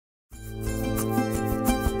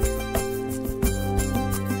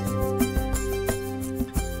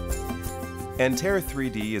Antera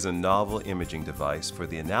 3D is a novel imaging device for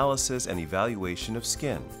the analysis and evaluation of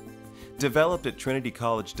skin. Developed at Trinity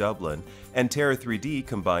College Dublin, Antera 3D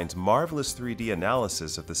combines marvelous 3D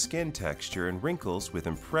analysis of the skin texture and wrinkles with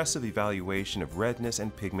impressive evaluation of redness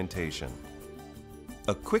and pigmentation.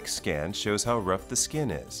 A quick scan shows how rough the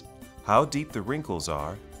skin is, how deep the wrinkles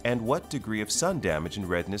are, and what degree of sun damage and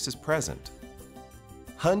redness is present.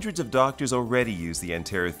 Hundreds of doctors already use the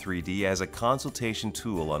Antera 3D as a consultation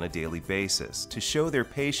tool on a daily basis to show their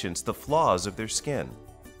patients the flaws of their skin.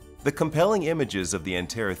 The compelling images of the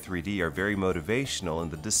Antera 3D are very motivational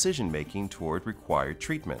in the decision-making toward required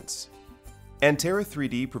treatments. Antera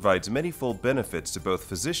 3D provides manifold benefits to both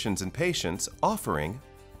physicians and patients, offering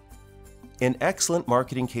an excellent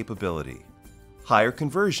marketing capability, higher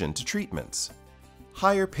conversion to treatments,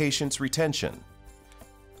 higher patients' retention,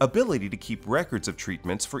 ability to keep records of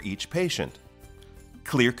treatments for each patient,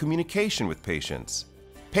 clear communication with patients,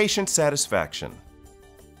 patient satisfaction.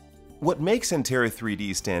 What makes Antera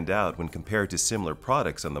 3D stand out when compared to similar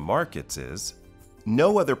products on the markets is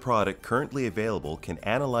no other product currently available can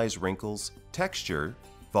analyze wrinkles, texture,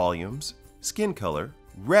 volumes, skin color,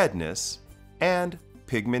 redness, and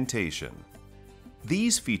pigmentation.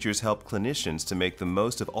 These features help clinicians to make the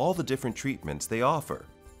most of all the different treatments they offer: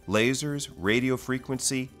 lasers,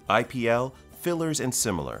 radiofrequency, IPL, fillers, and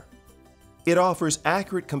similar. It offers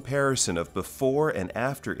accurate comparison of before and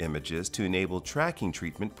after images to enable tracking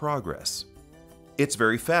treatment progress. It's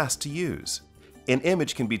very fast to use. An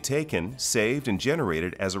image can be taken, saved, and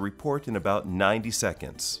generated as a report in about 90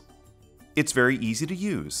 seconds. It's very easy to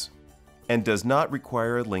use and does not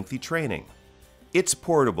require a lengthy training. It's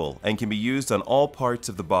portable and can be used on all parts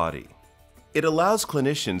of the body. It allows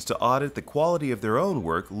clinicians to audit the quality of their own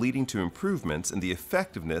work, leading to improvements in the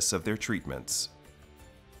effectiveness of their treatments.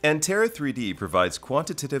 Antera 3D provides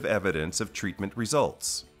quantitative evidence of treatment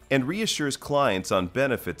results and reassures clients on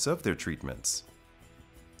benefits of their treatments.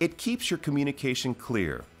 It keeps your communication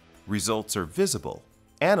clear, results are visible,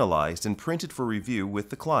 analyzed, and printed for review with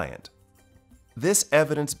the client. This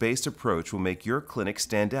evidence-based approach will make your clinic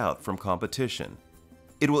stand out from competition.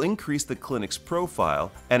 It will increase the clinic's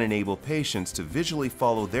profile and enable patients to visually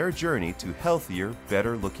follow their journey to healthier,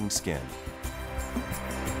 better-looking skin.